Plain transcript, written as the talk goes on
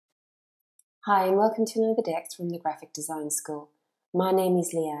Hi and welcome to another Dex from the Graphic Design School. My name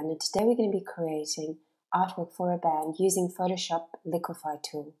is Leanne and today we're going to be creating artwork for a band using Photoshop Liquify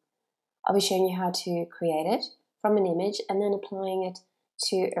tool. I'll be showing you how to create it from an image and then applying it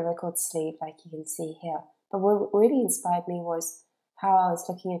to a record sleeve like you can see here. But what really inspired me was how I was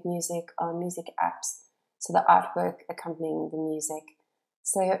looking at music on music apps, so the artwork accompanying the music.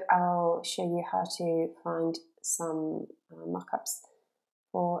 So I'll show you how to find some mockups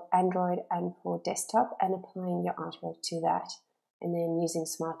for Android and for desktop and applying your artwork to that, and then using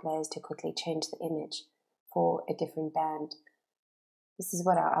smart layers to quickly change the image for a different band. This is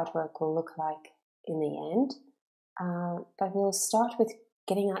what our artwork will look like in the end, but we'll start with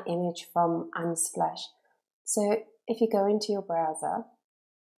getting our image from Unsplash. So if you go into your browser,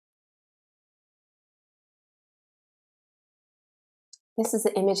 this is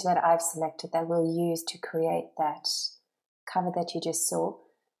the image that I've selected that we'll use to create that cover that you just saw.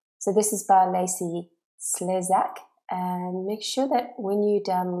 So this is by Lacey Slezak, and make sure that when you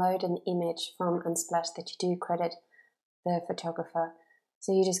download an image from Unsplash that you do credit the photographer.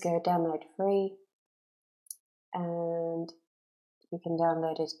 So you just go download free and you can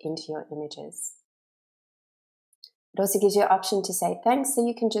download it into your images. It also gives you an option to say thanks, so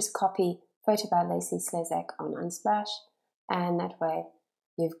you can just copy photo by Lacey Slezak on Unsplash, and that way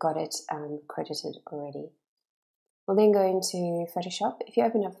you've got it credited already. We'll then go into Photoshop. If you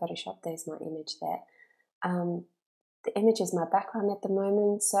open up Photoshop, there's my image there. The image is my background at the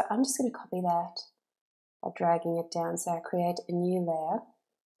moment, so I'm just going to copy that by dragging it down. So I create a new layer,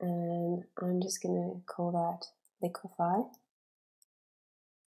 and I'm just going to call that Liquify.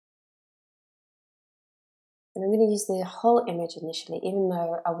 And I'm going to use the whole image initially, even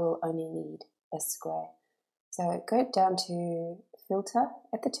though I will only need a square. So go down to Filter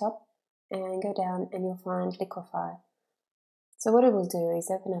at the top and go down and you'll find Liquify. So what it will do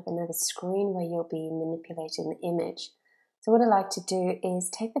is open up another screen where you'll be manipulating the image. So what I like to do is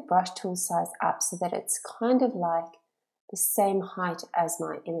take the brush tool size up so that it's kind of like the same height as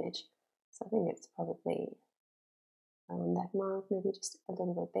my image. So I think it's probably around that mark, maybe just a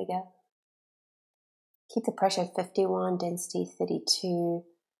little bit bigger. Keep the pressure at 51, density 32.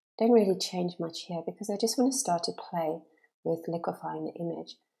 Don't really change much here because I just want to start to play with liquefying the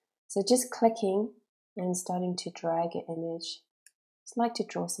image. So just clicking and starting to drag your image. Just like to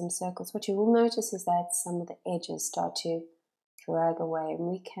draw some circles. What you will notice is that some of the edges start to drag away, and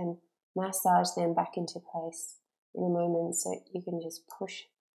we can massage them back into place in a moment. So you can just push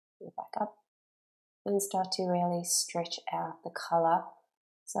it back up and start to really stretch out the color.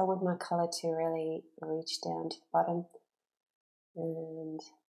 So I want my color to really reach down to the bottom and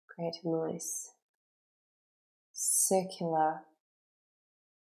create a nice circular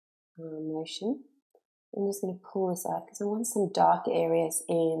motion. I'm just going to pull this out because I want some dark areas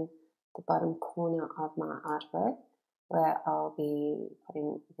in the bottom corner of my artwork where I'll be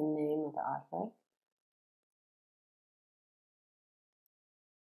putting the name of the artwork.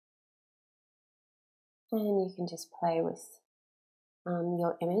 And you can just play with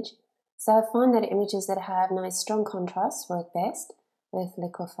your image. So I find that images that have nice strong contrast work best with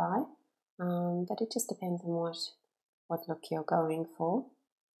Liquify, but it just depends on what look you're going for.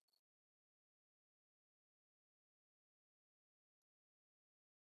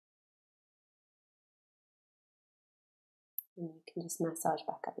 And you can just massage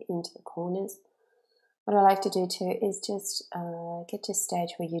back up into the corners. What I like to do too is just get to a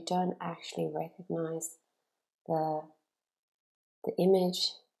stage where you don't actually recognize the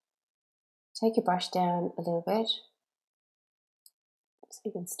image. Take your brush down a little bit so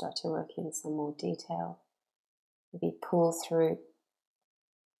you can start to work in some more detail. Maybe pull through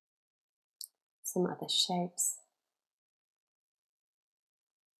some other shapes.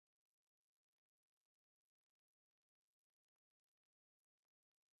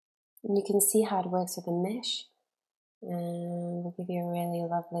 And you can see how it works with a mesh, and will give you a really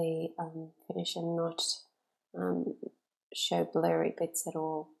lovely finish and not show blurry bits at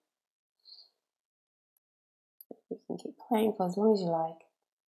all. You can keep playing for as long as you like.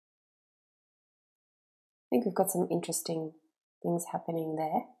 I think we've got some interesting things happening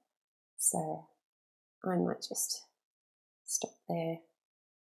there, so I might just stop there.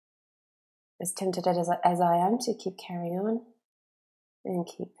 As tempted as I am to keep carrying on and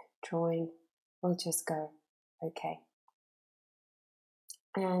keep drawing, we'll just go okay.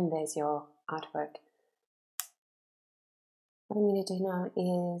 And there's your artwork. What I'm going to do now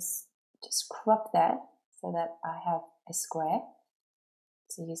is just crop that so that I have a square.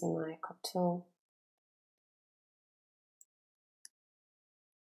 So using my crop tool,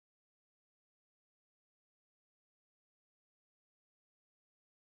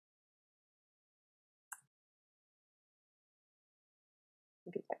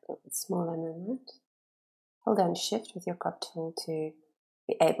 maybe a little bit smaller than that. Hold down Shift with your crop tool to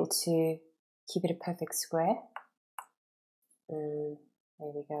be able to keep it a perfect square. And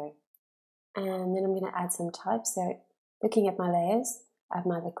there we go. And then I'm going to add some type. So looking at my layers, I have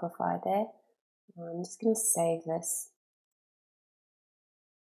my Liquify there. I'm just going to save this.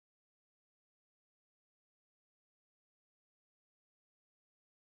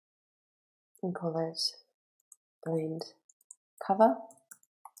 And call it blend cover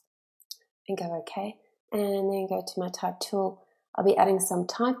and go OK. And then go to my type tool. I'll be adding some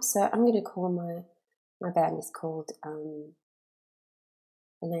type, so I'm going to call my bag is called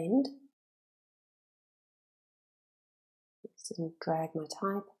blend. Just drag my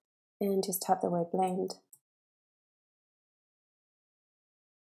type and just type the word blend.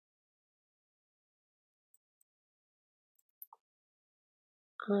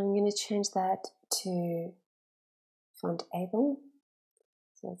 I'm going to change that to font able,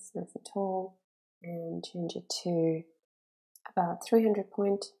 so it's nice and tall, and change it to about 300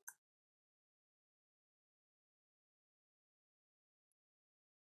 point.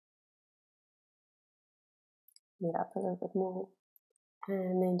 Move it up a little bit more,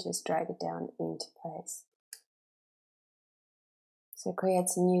 and then just drag it down into place. So it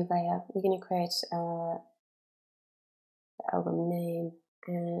creates a new layer. We're going to create the album name,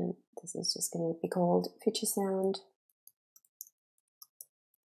 and this is just going to be called Future Sound.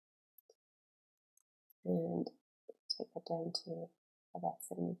 And take that down to about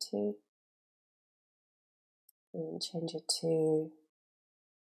 72 and change it to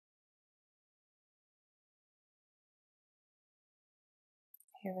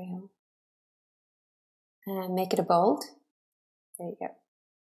Arial and make it a bold. There you go.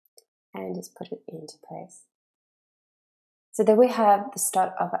 And just put it into place. So there we have the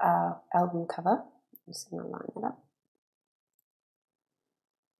start of our album cover. I'm just going to line that up.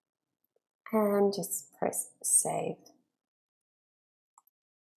 And just press save.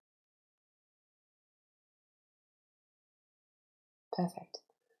 Perfect.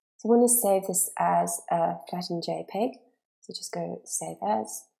 So I want to save this as a flattened JPEG. So just go save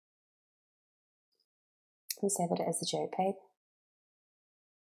as and save it as a JPEG.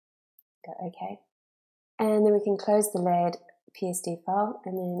 Go OK. And then we can close the layered PSD file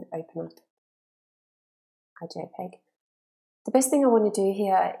and then open up our JPEG. The best thing I want to do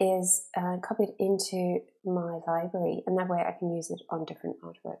here is copy it into my library, and that way I can use it on different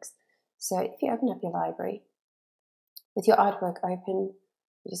artworks. So if you open up your library, with your artwork open,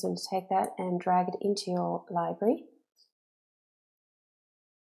 you just want to take that and drag it into your library.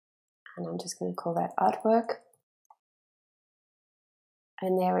 And I'm just going to call that artwork.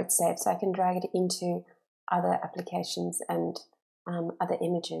 And there it's saved, so I can drag it into other applications and other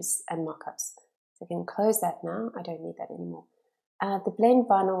images and mockups. So I can close that now. I don't need that anymore. The blend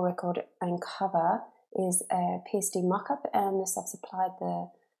vinyl record and cover is a PSD mockup, and this I've supplied the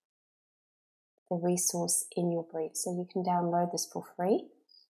resource in your brief, so you can download this for free.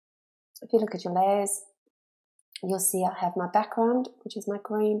 If you look at your layers, you'll see I have my background, which is my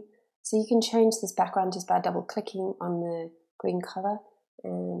green. So you can change this background just by double clicking on the green color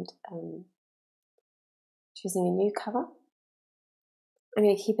and choosing a new cover. I'm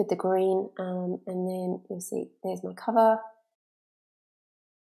going to keep it the green, and then you'll see there's my cover.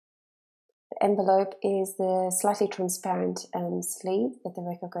 The envelope is the slightly transparent sleeve that the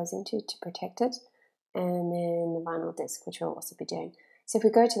record goes into to protect it, and then the vinyl disc, which we'll also be doing. So if we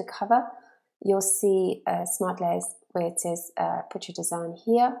go to the cover, you'll see Smart Layers where it says put your design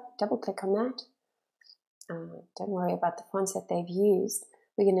here. Double click on that. Don't worry about the fonts that they've used.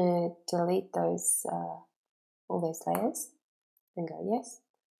 We're going to delete those all those layers and go yes.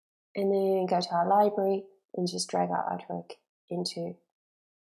 And then go to our library and just drag our artwork onto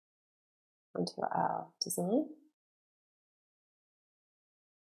our design.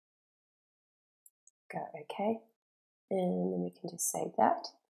 Go OK. And then we can just save that.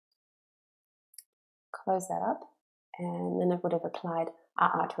 Close that up. And then it would have applied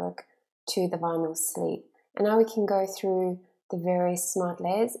our artwork to the vinyl sleeve. And now we can go through the various smart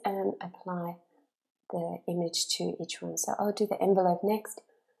layers and apply the image to each one. So I'll do the envelope next.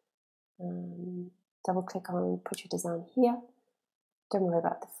 Double click on put your design here. Don't worry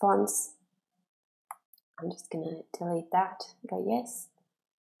about the fonts. I'm just going to delete that. Go yes.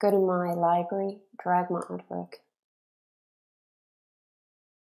 Go to my library, drag my artwork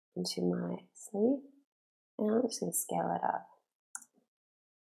into my sleeve, and I'm just going to scale it up.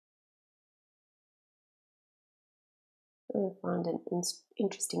 I'm going to find an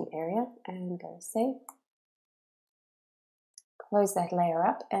interesting area and go save. Close that layer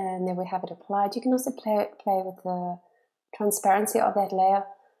up, and there we have it applied. You can also play with the transparency of that layer.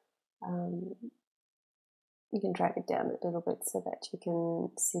 You can drag it down a little bit so that you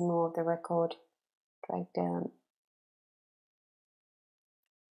can see more of the record. Drag down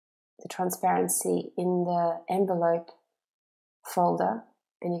the transparency in the envelope folder,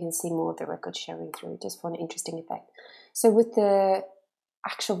 and you can see more of the record showing through, just for an interesting effect. So with the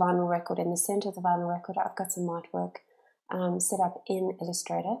actual vinyl record in the center of the vinyl record, I've got some artwork set up in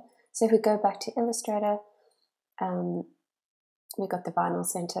Illustrator. So if we go back to Illustrator, we've got the vinyl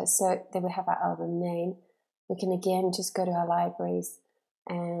center. So there we have our album name. We can again just go to our libraries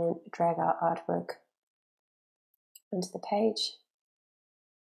and drag our artwork onto the page.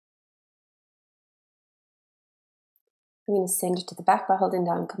 I'm going to send it to the back by holding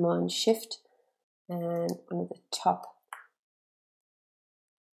down Command Shift and one of the top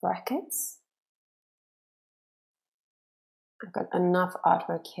brackets. I've got enough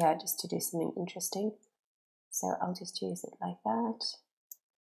artwork here just to do something interesting, so I'll just use it like that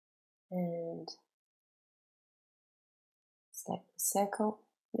and select the circle.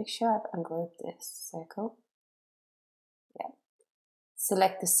 Make sure I've ungrouped this circle. Yeah.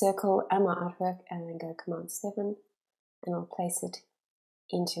 Select the circle and my artwork and then go Command 7 and I'll place it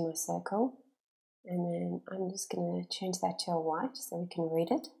into my circle. And then I'm just going to change that to a white so we can read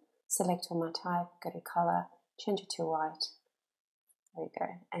it. Select all my type, go to color, change it to white. There we go,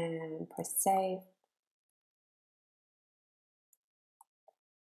 and press save.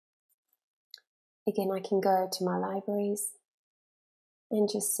 Again, I can go to my libraries and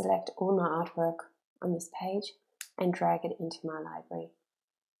just select all my artwork on this page and drag it into my library.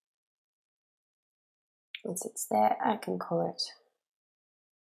 Once it's there, I can call it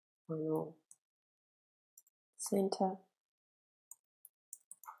Vinyl Center.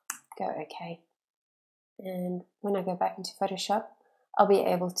 Go OK. And when I go back into Photoshop, I'll be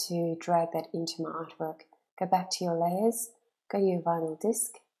able to drag that into my artwork. Go back to your layers, go to your vinyl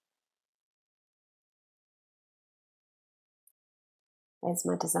disc. There's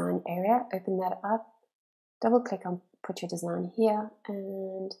my design area, open that up, double click on put your design here,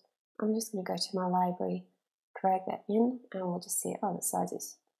 and I'm just going to go to my library, drag that in, and we'll just see, oh, the size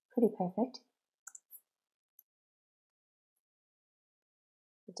is pretty perfect.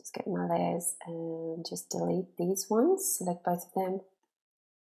 I'll just get my layers and just delete these ones, select both of them,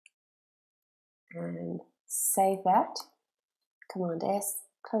 and save that. Command S,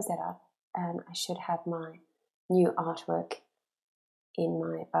 close that up, and I should have my new artwork in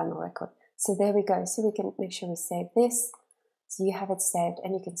my vinyl record. So there we go. So we can make sure we save this. So you have it saved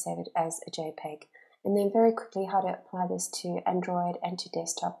and you can save it as a JPEG. And then very quickly how to apply this to Android and to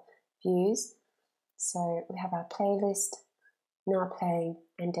desktop views. So we have our playlist, now playing,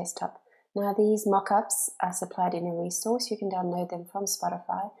 and desktop. Now these mockups are supplied in a resource. You can download them from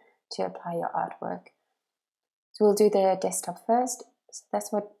Spotify to apply your artwork. So we'll do the desktop first. So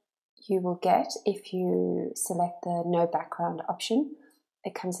that's what you will get if you select the no background option.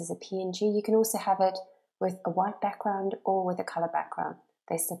 It comes as a PNG. You can also have it with a white background or with a color background.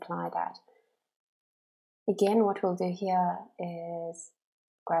 They supply that. Again, what we'll do here is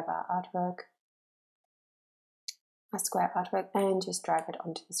grab our artwork, our square artwork, and just drag it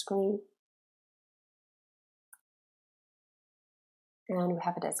onto the screen. And we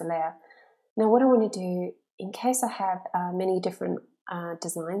have it as a layer. Now what I want to do, in case I have many different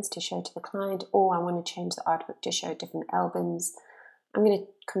designs to show to the client, or I want to change the artwork to show different albums, I'm going to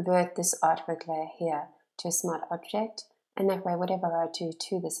convert this artwork layer here to a smart object, and that way whatever I do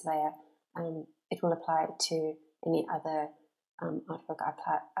to this layer, it will apply it to any other artwork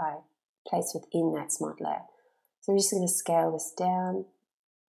I place within that smart layer. So we're just going to scale this down,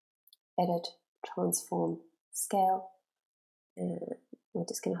 edit, transform, scale, and we're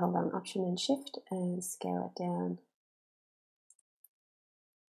just going to hold down Option and Shift and scale it down.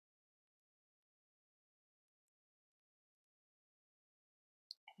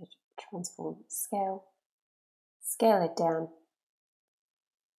 Edit, transform, scale, scale it down.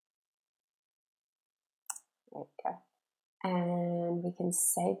 There we go. And we can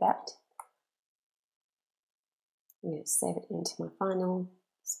save that. I'm going to save it into my final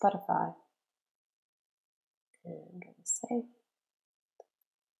Spotify. And go to save.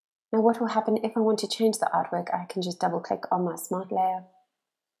 Now what will happen if I want to change the artwork, I can just double click on my smart layer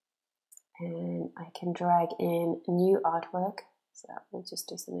and I can drag in new artwork. So we'll just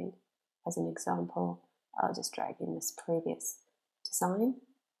do something as an example. I'll just drag in this previous design.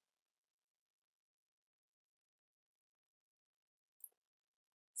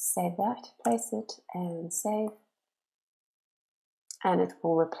 Save that, place it and save. And it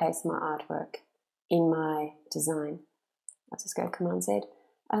will replace my artwork in my design. I'll just go Command Z.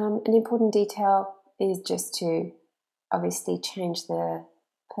 An important detail is just to obviously change the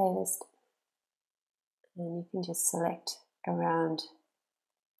playlist, and you can just select around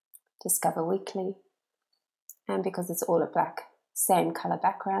Discover Weekly, and because it's all a black, same color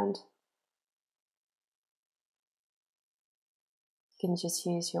background, you can just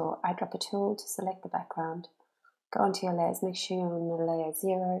use your eyedropper tool to select the background, go onto your layers, make sure you're on the layer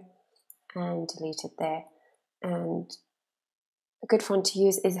 0 and delete it there. And a good font to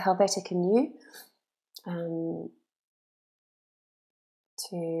use is Helvetica New,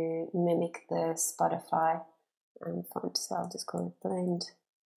 to mimic the Spotify font, so I'll just call it Blend.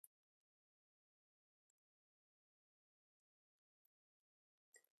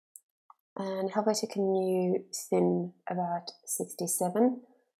 And Helvetica New thin about 67,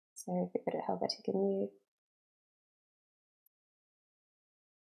 so if you go to Helvetica New,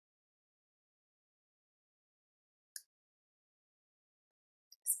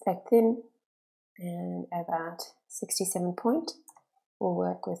 select thin, and about 67 point will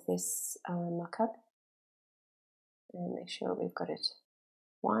work with this mockup. And make sure we've got it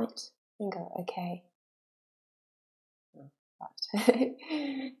white, and go OK.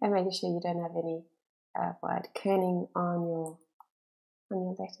 And making sure you don't have any white kerning on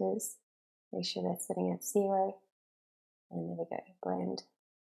your letters. Make sure that's sitting at 0. And there we go, blend,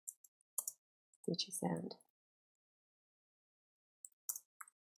 future sound.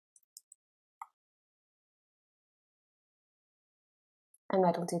 And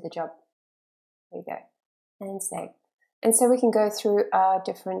that'll do the job. There we go. And save. And so we can go through our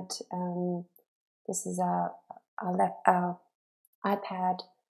different, this is our iPad,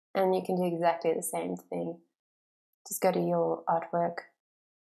 and you can do exactly the same thing. Just go to your artwork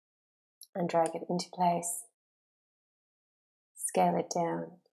and drag it into place. Scale it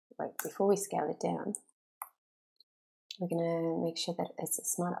down. Wait, before we scale it down, we're going to make sure that it's a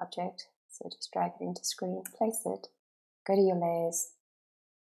smart object. So just drag it into screen, place it, go to your layers,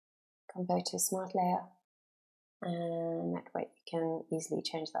 convert to a smart layer, and that way you can easily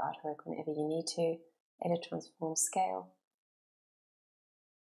change the artwork whenever you need to. Edit, transform, scale.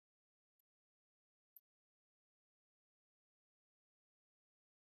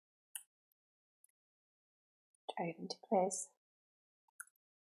 Drag it into place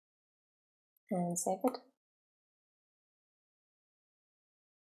and save it.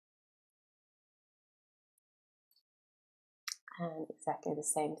 And exactly the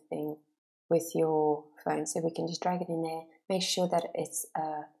same thing with your phone. So we can just drag it in there, make sure that it's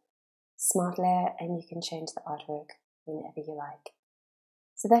a smart layer, and you can change the artwork whenever you like.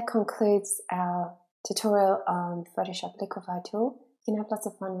 So that concludes our tutorial on Photoshop Liquify tool. You can have lots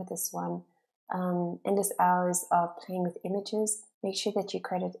of fun with this one. Endless hours of playing with images. Make sure that you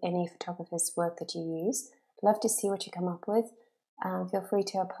credit any photographer's work that you use. Love to see what you come up with. Feel free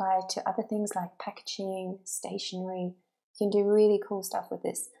to apply it to other things like packaging, stationery. You can do really cool stuff with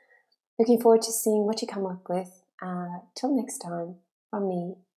this. Looking forward to seeing what you come up with. Till next time, from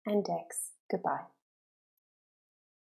me and Dex, goodbye.